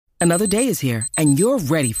Another day is here, and you're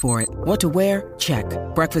ready for it. What to wear? Check.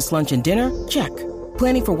 Breakfast, lunch, and dinner? Check.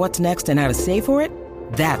 Planning for what's next and how to save for it?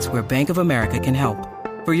 That's where Bank of America can help.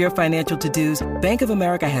 For your financial to-dos, Bank of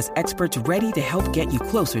America has experts ready to help get you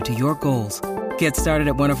closer to your goals. Get started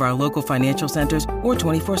at one of our local financial centers or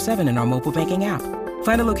 24/7 in our mobile banking app.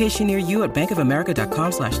 Find a location near you at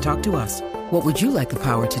bankofamerica.com/talktous. What would you like the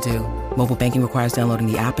power to do? Mobile banking requires downloading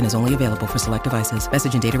the app and is only available for select devices.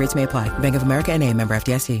 Message and data rates may apply. Bank of America N.A., member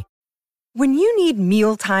FDIC. When you need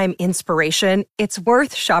mealtime inspiration, it's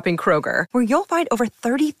worth shopping Kroger, where you'll find over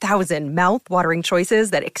 30,000 mouth-watering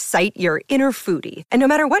choices that excite your inner foodie. And no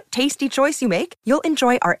matter what tasty choice you make, you'll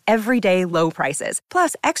enjoy our everyday low prices,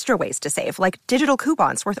 plus extra ways to save, like digital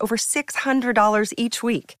coupons worth over $600 each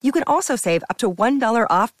week. You can also save up to $1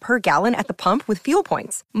 off per gallon at the pump with fuel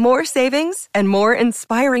points. More savings and more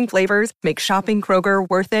inspiring flavors make shopping Kroger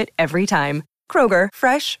worth it every time. Kroger,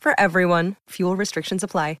 fresh for everyone. Fuel restrictions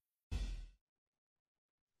apply.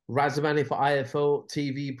 Razamani for IFL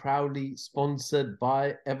TV, proudly sponsored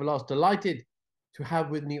by Everlast. Delighted to have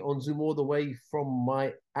with me on Zoom all the way from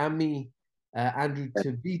Miami, Andrew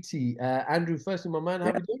TABITI. Andrew, firstly, my man, how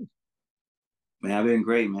are you doing? Man, I've been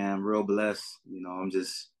great, man. I'm real blessed. I'm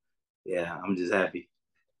just happy.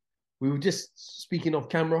 We were just speaking off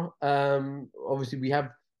camera. Obviously, we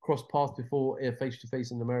have crossed paths before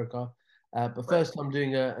face-to-face in America. But first time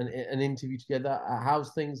doing an interview together.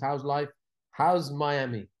 How's things? How's life? How's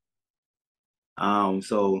Miami?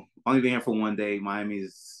 So only been here for one day.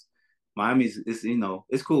 Miami's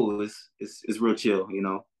it's cool. It's real chill,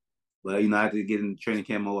 But I have to get in training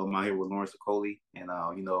camp mode. I'm out here with Lawrence Okoli, and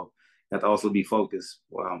have to also be focused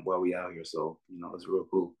while we out here. So it's real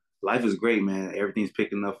cool. Life is great, man. Everything's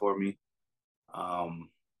picking up for me. Man,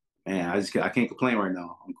 I can't complain right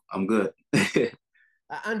now. I'm good.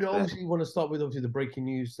 Andrew, obviously, you want to start with the breaking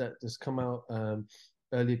news that just come out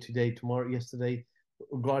earlier today, yesterday,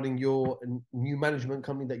 regarding your new management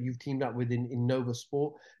company that you've teamed up with in Nova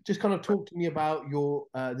Sport. Just kind of talk to me about your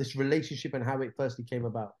this relationship and how it firstly came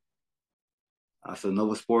about. So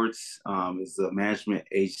Nova Sports is a management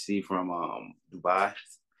agency from Dubai,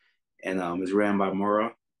 and it's ran by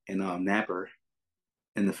Mura and Napper.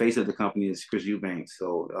 And the face of the company is Chris EUBANK.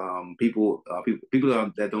 So people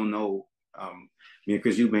that don't know, me and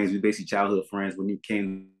Chris EUBANK, we basically childhood friends. When he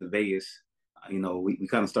came to Vegas, we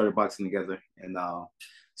kind of started boxing together, and when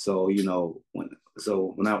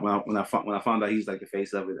I found out he was like the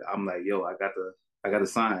face of it, I'm like, yo, I got to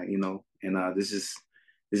sign, and this is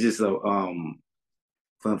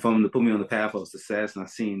for him to put me on the path of success, and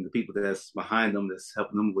I've seen the people that's behind them that's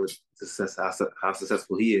helping them with success, how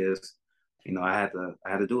successful he is. I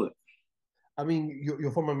had to do it. I mean,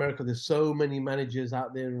 you're from America. There's so many managers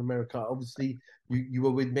out there in America. Obviously, you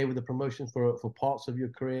were with the promotions for parts of your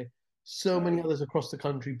career. So many others across the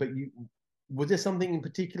country, but was there something in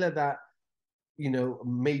particular that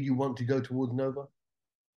made you want to go towards Nova?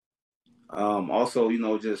 Also,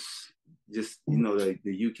 just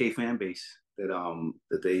the UK fan base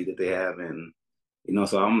that they have, and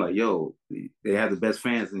so I'm like, yo, they have the best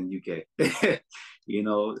fans in the UK.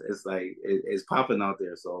 It's like it's popping out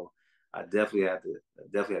there. So I definitely had to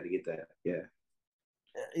get that. Yeah.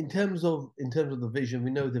 In terms of the vision, we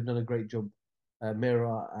know they've done a great job.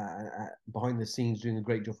 Mira behind the scenes doing a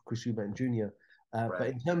great job for Chris EUBANK Jr. Right. But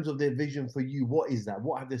in terms of their vision for you, what is that?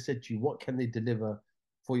 What have they said to you? What can they deliver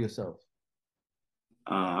for yourself?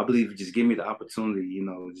 I believe just give me the opportunity,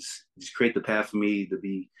 just create the path for me to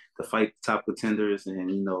fight top contenders, and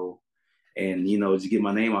just get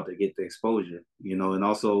my name out there, get the exposure, and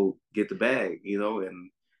also get the bag, and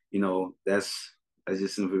that's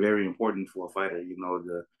just very important for a fighter,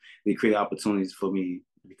 they create opportunities for me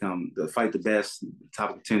to fight the best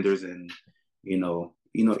top contenders, and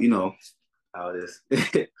how it is.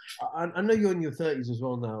 I know you're in your 30s as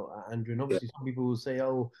well now, Andrew, and obviously some people will say,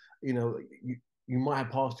 oh, you might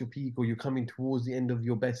have passed your peak, or you're coming towards the end of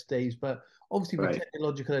your best days, but obviously with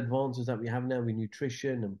technological advances that we have now with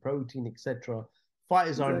nutrition and protein, etc.,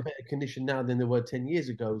 fighters are in better condition now than they were 10 years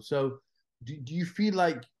ago. So do you feel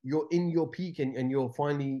like you're in your peak and you're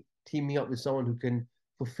finally teaming up with someone who can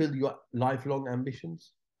fulfill your lifelong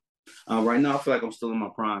ambitions? Right now, I feel like I'm still in my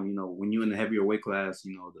prime. When you're in the heavier weight class,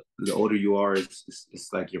 the older you are, it's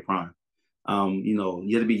like your prime. You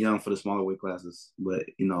have to be young for the smaller weight classes, but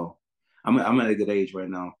I'm at a good age right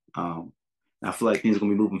now. I feel like things are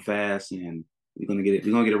gonna be moving fast, and we're gonna get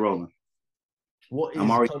it rolling.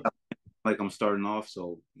 I'm already like I'm starting off,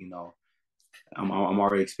 so I'm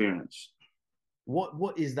already experienced.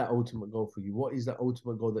 What is that ultimate goal for you? What is that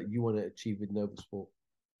ultimate goal that you want to achieve with Nova Sport?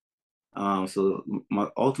 So my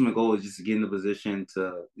ultimate goal is just to get in the position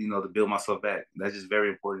to, to build myself back. That's just very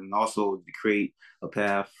important. And also to create a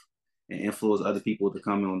path and influence other people to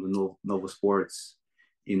come on the Nova Sports,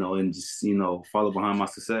 and just, follow behind my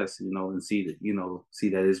success, and see that, see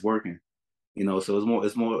that it's working. So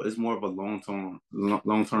it's more of a long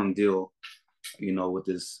term deal, with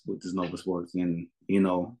this Nova Sports. And,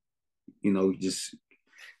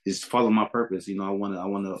 just follow my purpose. I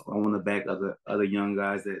wanna back other young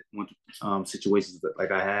guys that want situations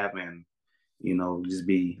like I have, and just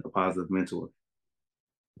be a positive mentor.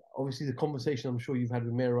 Obviously, the conversation I'm sure you've had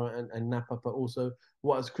with Mira and Napa, but also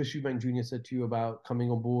what has Chris Eubank Jr. said to you about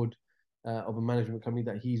coming on board of a management company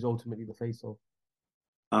that he's ultimately the face of?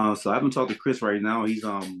 So I haven't talked to Chris right now. He's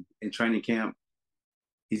in training camp.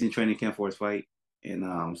 He's in training camp for his fight,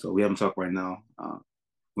 and so we haven't talked right now.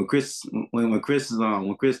 When Chris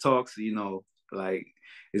talks, like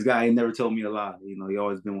this guy ain't never told me a lie. He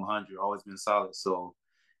always been 100, always been solid. So,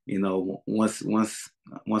 once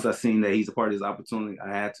I seen that he's a part of this opportunity,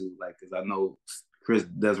 I had to, like, because I know Chris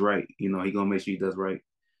does right. He gonna make sure he does right.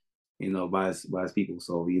 By his people.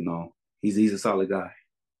 So he's a solid guy.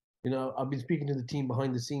 I've been speaking to the team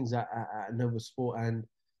behind the scenes at Nova Sport, and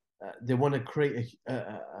they want to create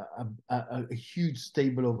a huge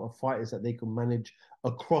stable of fighters that they can manage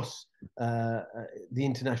across the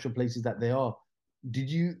international places that they are. Did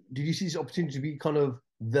you see this opportunity to be kind of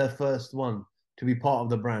the first one to be part of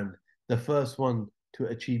the brand, the first one to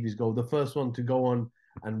achieve his goal, the first one to go on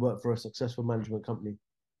and work for a successful management company?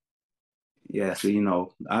 Yeah, so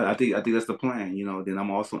I think that's the plan. Then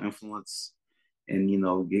I'm also influence and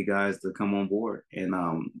get guys to come on board, and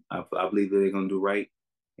I believe that they're gonna do right,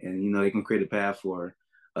 and they can create a path for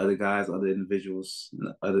other guys, other individuals,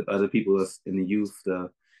 other people that's in the youth to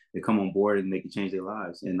come on board, and they can change their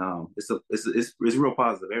lives. And it's real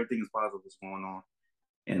positive. Everything is positive what's going on,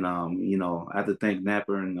 and I have to thank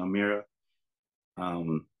Napper and Amira.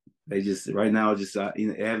 They just right now, just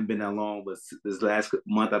it haven't been that long, but this last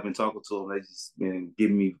month I've been talking to them. They just been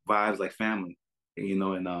giving me vibes like family, and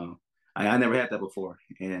I never had that before,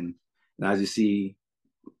 and I just see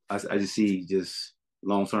just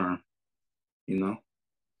long term, you know.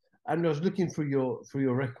 And I was looking through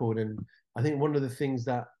your record, and I think one of the things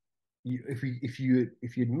that if you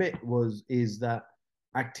admit is that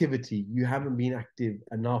activity, you haven't been active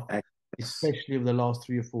enough, especially over the last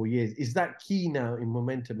 3 or 4 years. Is that key now in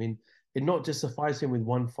momentum, in not just sufficing with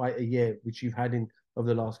one fight a year, which you've had in over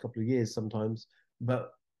the last couple of years sometimes,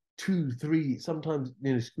 but two, three, sometimes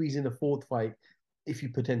squeeze in a fourth fight if you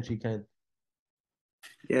potentially can.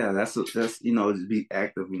 Yeah, that's just be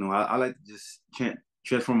active. I like to just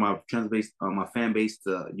transfer my fan base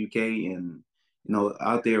to UK, and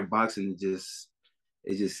out there boxing it's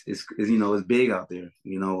big out there,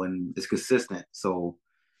 and it's consistent. So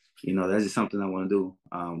that's just something I want to do.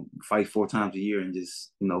 Fight 4 times a year and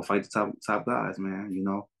just fight the top guys, man.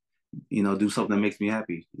 Do something that makes me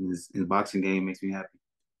happy. In the boxing game makes me happy.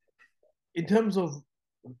 In terms of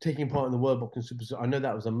taking part in the World Boxing Super Series, I know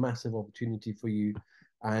that was a massive opportunity for you,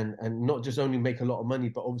 and not just only make a lot of money,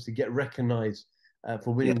 but obviously get recognised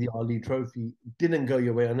for Yeah. winning the Ali Trophy. Didn't go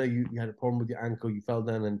your way. I know you had a problem with your ankle, you fell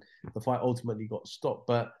down, and the fight ultimately got stopped.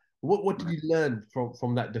 But what did you learn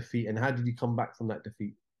from that defeat, and how did you come back from that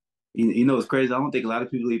defeat? It's crazy. I don't think a lot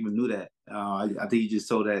of people even knew that. I think you just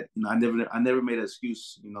saw that. I never made an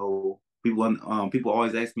excuse. People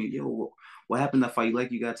always ask me, "Yo, what happened to that fight?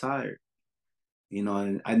 Like you got tired?"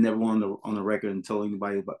 And I never went on the record and told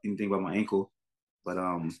anybody about anything about my ankle. But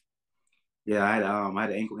yeah, I had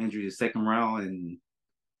an ankle injury the second round, and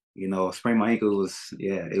sprained my ankle.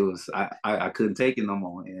 I couldn't take it no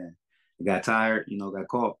more, and I got tired. Got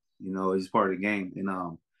caught. It's part of the game, and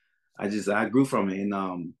I grew from it,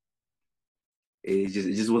 and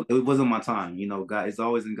it wasn't my time. God, it's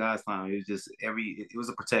always in God's time. It was just it was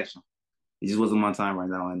a protection. It just wasn't my time right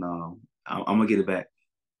now, and I'm gonna get it back.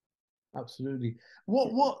 Absolutely.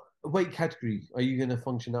 What weight category are you going to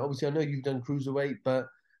function at? Obviously, I know you've done cruiserweight, but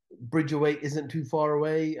bridgerweight isn't too far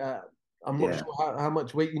away. I'm not Yeah. sure how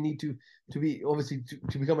much weight you need to be obviously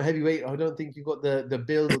to become a heavyweight. I don't think you've got the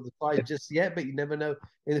build or the size just yet, but you never know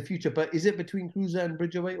in the future. But is it between cruiser and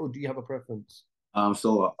bridgerweight, or do you have a preference?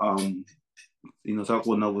 So talk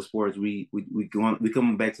with Nova Sports. We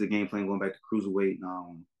coming back to the game plan, going back to cruiserweight.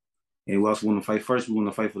 And we also want to fight. First, we want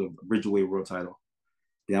to fight for the bridgerweight world title.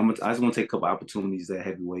 Yeah, I just want to take a couple opportunities at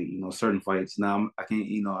heavyweight. Certain fights. Now I can't.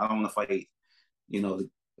 I don't want to fight. The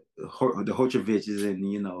Horchoviches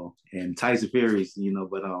and Tyson Furies.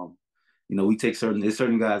 We take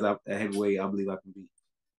certain guys out at heavyweight. I believe I can beat.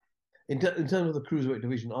 In terms of the cruiserweight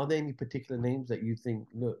division, are there any particular names that you think,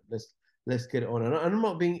 look, let's get it on. And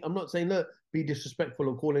I'm not saying look, be disrespectful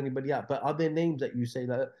or call anybody out, but are there names that you say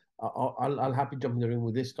that I'll happy jump in the ring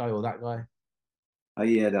with this guy or that guy?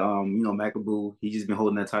 Yeah, McAboo, he just been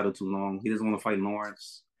holding that title too long. He doesn't want to fight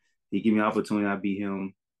Lawrence. He give me an opportunity, I beat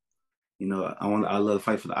him. I love to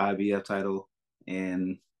fight for the IBF title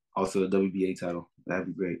and also the WBA title. That'd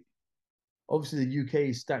be great. Obviously, the UK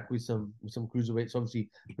is stacked with some cruiserweights. Obviously,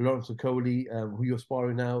 Lawrence Okoli, who you're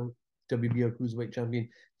sparring now, WBO cruiserweight champion,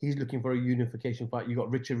 he's looking for a unification fight. You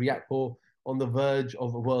got Richard Riakpo on the verge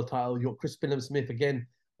of a world title. You got Chris Smith again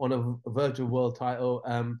on a verge of a world title.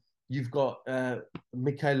 You've got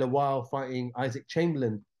Mikhail Lawal fighting Isaac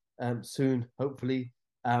Chamberlain soon, hopefully.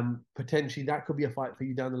 Potentially, that could be a fight for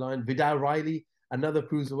you down the line. Vidal Riley, another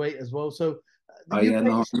cruiserweight as well. So the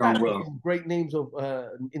UK is stacked with some great names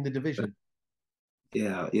in the division.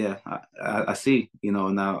 Yeah. I see.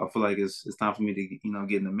 Now I feel like it's time for me to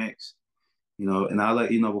get in the mix. And I'll let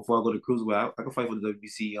before I go to cruiserweight, I can fight for the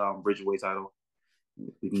WBC Bridgeweight title.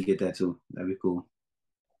 We can get that too. That'd be cool.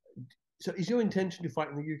 So, is your intention to fight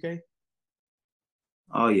in the UK?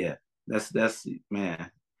 Oh yeah, that's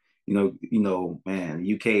man. Man,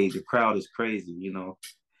 UK, the crowd is crazy.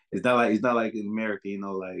 It's not like in America.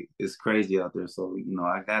 Like it's crazy out there. So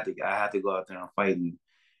I have to go out there and fight, and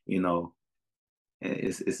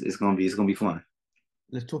it's gonna be fun.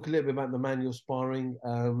 Let's talk a little bit about the man you're sparring.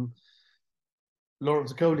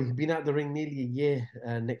 Lawrence Okoli, he's been out the ring nearly a year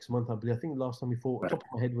next month, I believe. I think the last time he fought, top of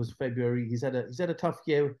my head, was February. He's had a tough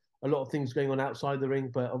year, a lot of things going on outside the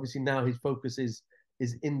ring, but obviously now his focus is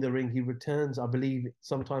in the ring. He returns, I believe,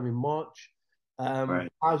 sometime in March. Right.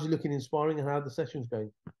 How's he looking in sparring and how are the sessions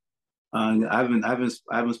going? I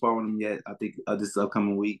haven't sparred with him yet. I think this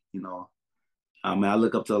upcoming week, I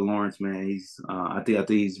look up to Lawrence, man. I think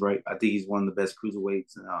he's right. I think he's one of the best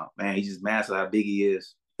cruiserweights. Man, he's just massive how big he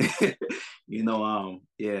is.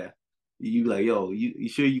 Yeah. You like, yo, you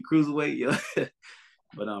sure you cruiserweight? Yeah.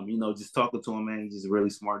 But just talking to him, man, he's just a really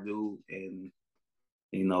smart dude and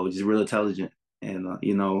just real intelligent. And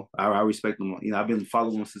I respect him. I've been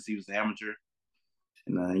following him since he was an amateur.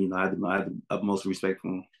 And I had the utmost respect for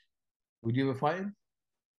him. Would you ever fight him?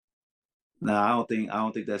 No, I don't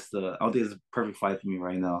think it's a perfect fight for me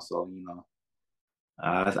right now. So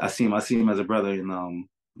I see him as a brother, and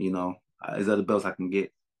is other belts I can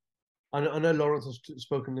get. I know Lawrence has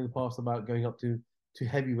spoken in the past about going up to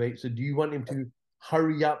heavyweight. So do you want him to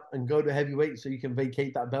hurry up and go to heavyweight so you can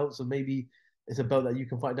vacate that belt? So maybe it's a belt that you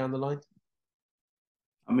can fight down the line.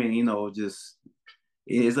 I mean, just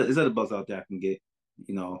it's other belts out there I can get.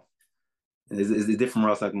 It's different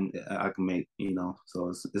routes I can make. So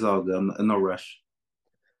it's all good. I'm no rush.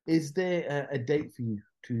 Is there a date for you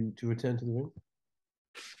to return to the ring?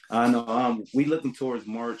 No. We looking towards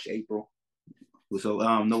March, April. So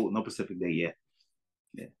no specific date yet.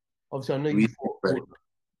 Yeah. Obviously, I know you fought.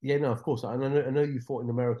 Yeah, no, of course. I know you fought in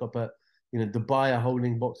America, but Dubai are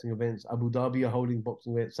holding boxing events, Abu Dhabi are holding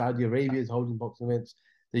boxing events, Saudi Arabia is holding boxing events,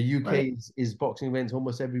 the UK is boxing events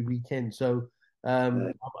almost every weekend. So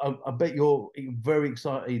I bet you're very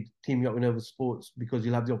excited teaming up with Nova Sports because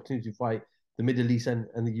you'll have the opportunity to fight the Middle East and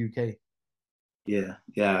the UK. Yeah.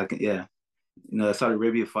 The Saudi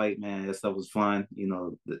Arabia fight, man, that stuff was fun.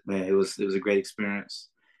 Man, it was a great experience.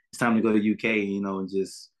 It's time to go to UK, and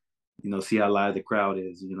just, see how live the crowd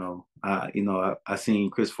is. I seen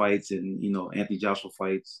Chris fights and Anthony Joshua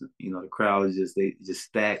fights. The crowd is they just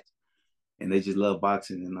stacked, and they just love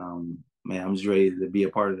boxing. And man, I'm just ready to be a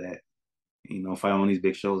part of that. Fight on these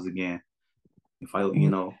big shows again. If I,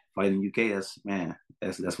 fight in UK,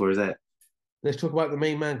 that's where it's at. Let's talk about the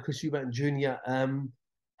main man, Chris Eubank Jr.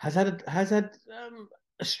 Has had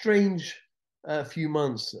a strange few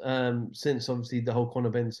months since obviously the whole Conor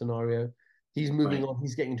Benn scenario. He's moving on.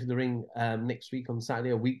 He's getting into the ring next week on Saturday,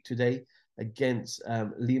 a week today, against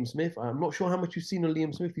Liam Smith. I'm not sure how much you've seen of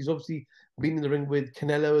Liam Smith. He's obviously been in the ring with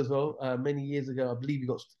Canelo as well many years ago. I believe he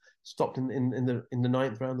got stopped in the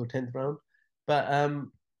 9th round or 10th round. But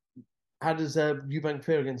how does Eubank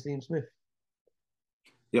fare against Liam Smith?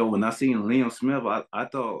 Yo, when I seen Liam Smith, I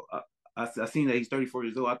thought I seen that he's 34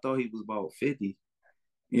 years old. I thought he was about 50.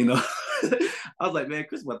 I was like, man,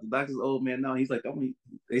 Chris about the doctor's old man now. He's like,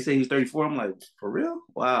 they say he's 34. I'm like, for real?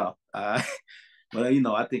 Wow. But I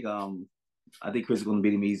think Chris is gonna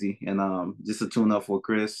beat him easy, and just a tune up for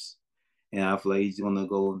Chris. And I feel like he's gonna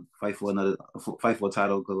go fight for a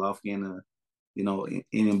title, Golovkin,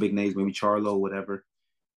 any big names, maybe Charlo, whatever,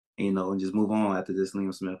 and just move on after this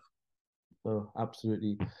Liam Smith. Oh,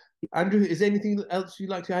 absolutely. Andrew, is there anything else you'd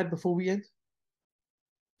like to add before we end?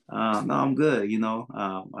 No, I'm good.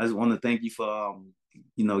 I just want to thank you for,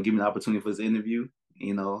 giving me the opportunity for this interview.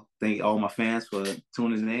 Thank all my fans for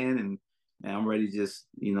tuning in, and and I'm ready just,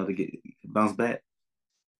 to get bounce back.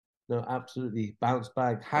 No, absolutely. Bounce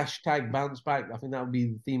back. Hashtag bounce back. I think that would be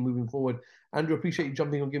the theme moving forward. Andrew, appreciate you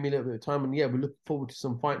jumping on, giving me a little bit of time. And yeah, we look forward to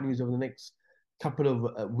some fight news over the next couple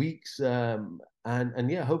of weeks. And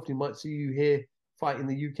yeah, hopefully might see you here fight in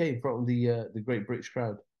the UK in front of the great British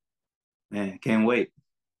crowd. Man, can't wait.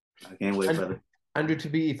 I can't wait, brother. Andrew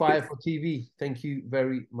TABITI, Fire for TV. Thank you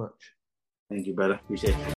very much. Thank you, brother.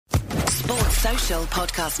 Appreciate it. Sports Social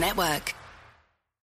Podcast Network.